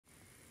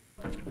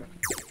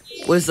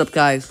What is up,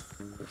 guys?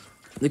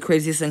 The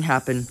craziest thing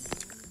happened.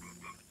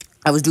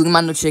 I was doing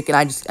my no chick, and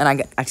I just got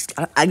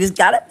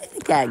a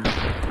mythic egg.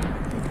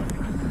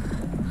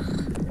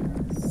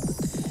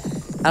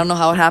 I don't know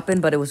how it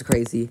happened, but it was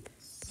crazy.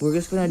 We're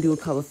just gonna do a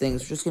couple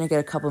things. We're just gonna get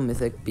a couple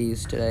mythic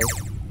bees today.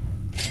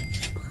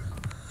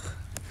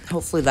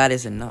 Hopefully that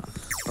is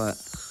enough,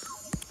 but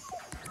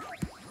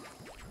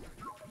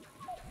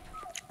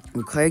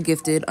require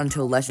gifted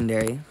until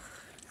legendary,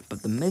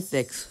 but the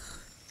mythics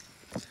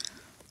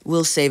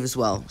will save as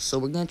well. So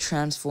we're gonna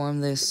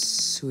transform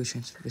this. Who is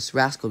transform this?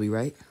 Rascalby,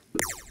 right?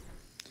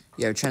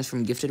 Yeah,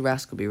 transform gifted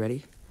Rascalby.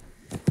 Ready?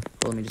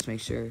 Well, let me just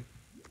make sure.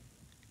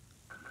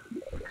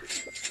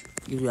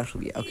 Gifted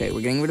Rascalby. Okay,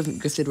 we're getting rid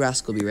of gifted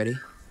Rascalby. Ready?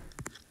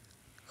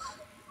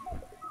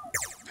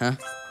 Huh?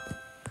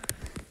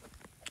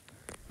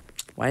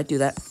 Why'd I do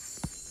that?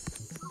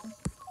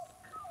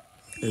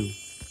 Ooh.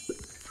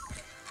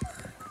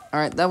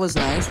 Alright, that was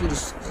nice. We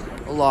just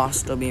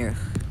lost a mere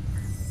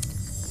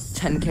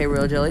 10k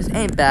royal jellies.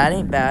 Ain't bad,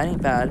 ain't bad,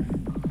 ain't bad.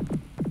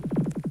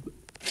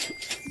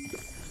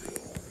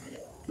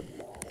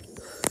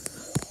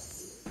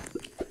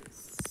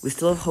 We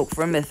still have hope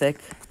for a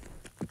mythic.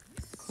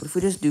 What if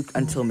we just do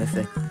until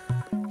mythic?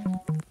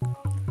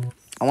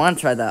 I want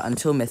to try that,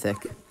 until mythic.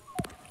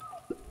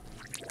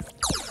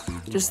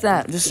 Just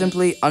that, just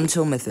simply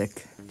until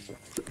mythic.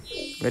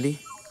 Ready?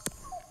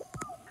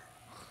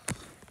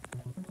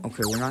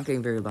 Okay, we're not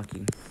getting very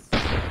lucky.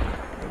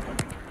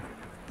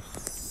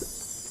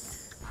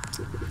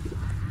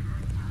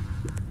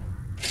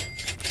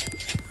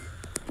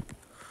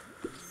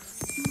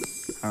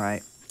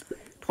 Alright.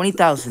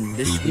 20,000.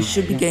 We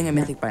should be getting a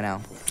mythic by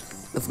now.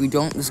 If we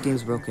don't, this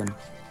game's broken.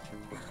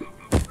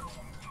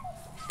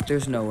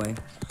 There's no way.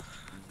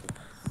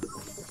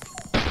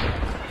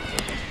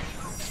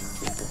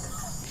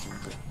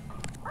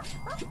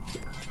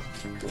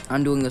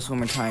 I'm doing this one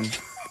more time.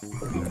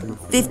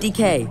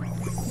 50k.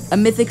 A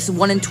mythic's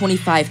 1 in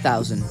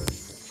 25,000.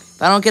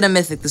 If I don't get a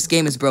mythic, this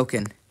game is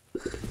broken.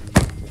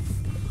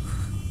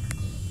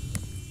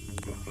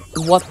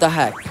 What the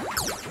heck?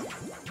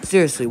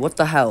 Seriously, what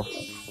the hell?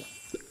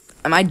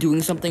 Am I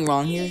doing something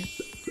wrong here?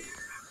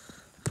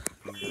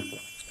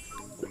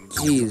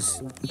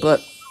 Jeez.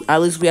 But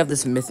at least we have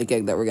this mythic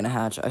egg that we're gonna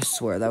hatch. I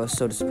swear, that was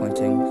so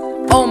disappointing.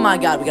 Oh my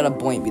god, we got a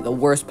buoyant bee, the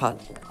worst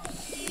pot.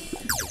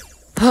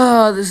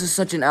 This is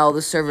such an L.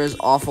 This server is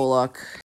awful luck.